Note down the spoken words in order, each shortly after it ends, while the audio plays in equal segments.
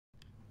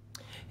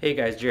Hey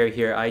guys, Jerry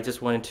here. I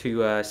just wanted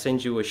to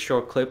send you a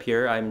short clip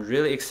here. I'm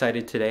really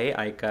excited today.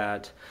 I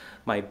got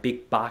my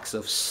big box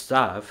of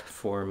stuff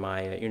for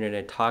my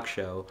internet talk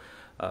show,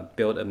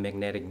 Build a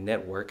Magnetic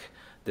Network.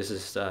 This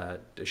is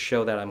the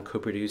show that I'm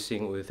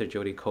co-producing with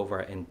Jody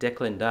Kovar and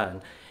Declan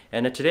Dunn.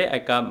 And today I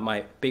got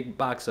my big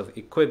box of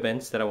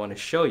equipments that I want to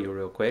show you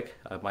real quick.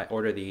 I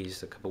ordered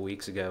these a couple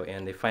weeks ago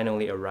and they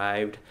finally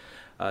arrived.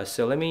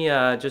 So let me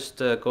just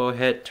go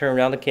ahead, turn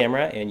around the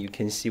camera, and you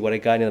can see what I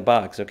got in the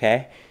box,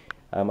 okay?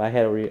 I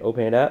had already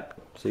opened it up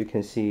so you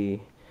can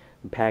see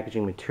the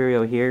packaging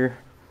material here.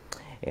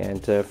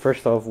 And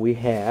first off, we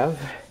have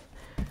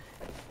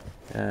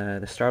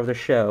the star of the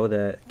show,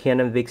 the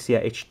Canon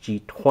Vixia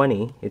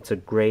HG20. It's a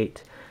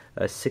great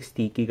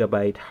 60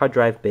 gigabyte hard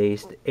drive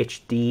based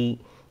HD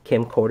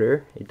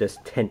camcorder. It does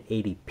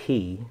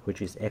 1080p,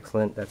 which is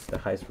excellent. That's the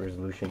highest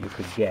resolution you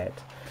could get.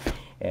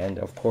 And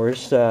of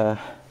course,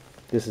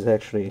 this is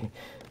actually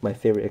my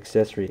favorite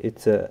accessory.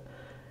 It's a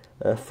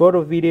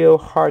photo video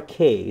hard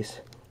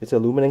case. It's an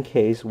aluminum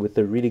case with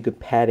a really good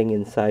padding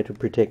inside to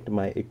protect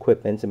my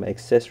equipment and my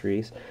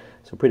accessories.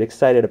 So pretty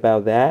excited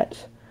about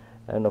that.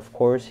 And of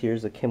course,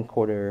 here's a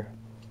camcorder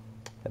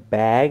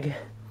bag.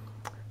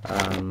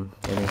 And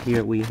then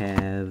here we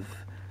have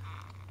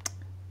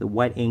the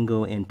wide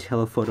angle and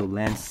telephoto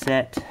lens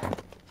set.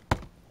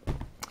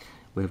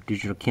 We have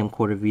digital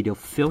camcorder video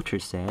filter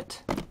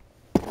set.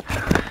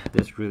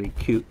 This really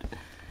cute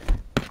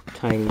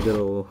tiny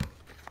little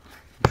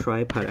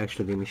tripod.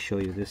 Actually, let me show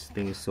you. This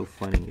thing is so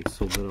funny. It's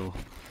so little.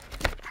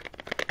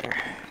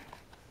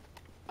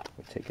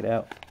 I'll take it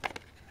out.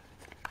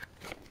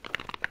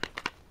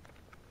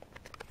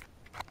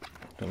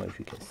 Don't know if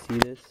you can see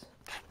this.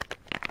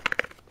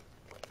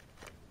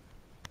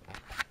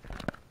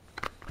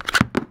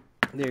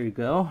 There you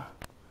go.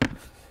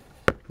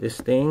 This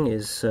thing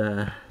is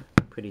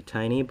pretty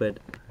tiny, but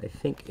I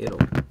think it'll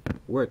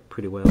work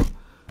pretty well.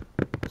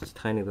 It's a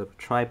tiny little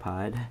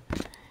tripod.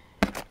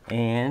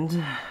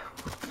 And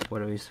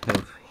what else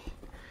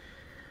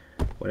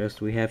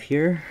do we have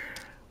here?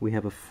 We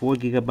have a 4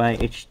 gigabyte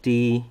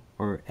HD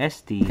or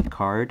SD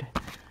card.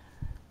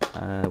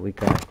 We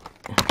got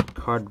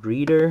card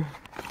reader,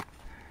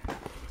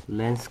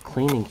 lens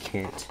cleaning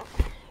kit,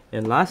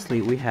 and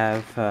lastly we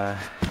have a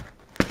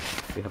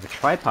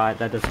tripod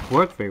that doesn't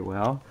work very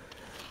well.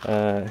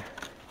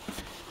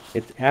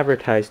 It's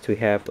advertised to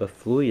have a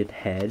fluid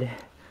head.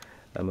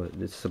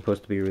 It's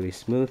supposed to be really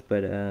smooth,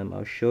 but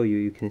I'll show you.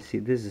 You can see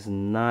this is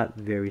not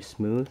very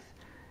smooth.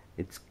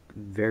 It's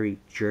very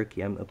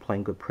jerky. I'm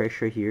applying good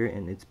pressure here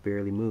and it's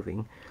barely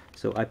moving.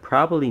 So I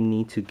probably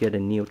need to get a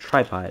new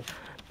tripod.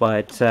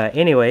 But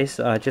anyways,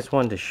 I just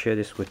wanted to share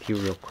this with you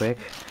real quick.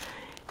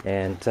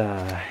 And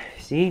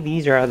see,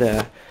 these are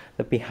the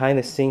behind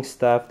the scenes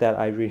stuff that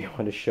I really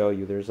want to show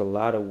you. There's a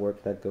lot of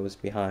work that goes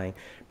behind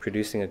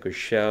producing a good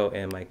show,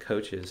 and my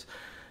coaches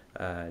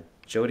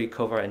Jody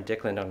Kovar and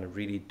Declan are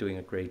really doing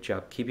a great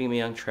job keeping me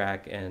on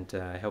track and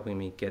helping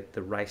me get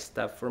the right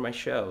stuff for my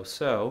show.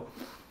 So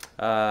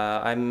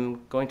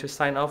I'm going to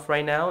sign off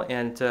right now,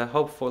 and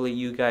hopefully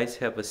you guys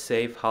have a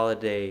safe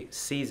holiday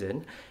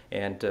season.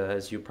 And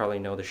as you probably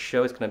know, the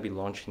show is going to be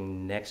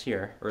launching next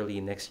year, early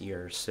next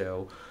year.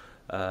 So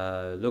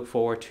look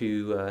forward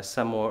to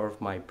some more of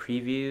my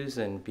previews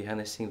and behind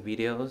the scenes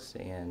videos.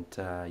 And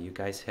you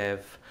guys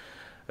have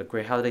a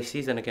great holiday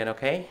season again,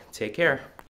 okay? Take care.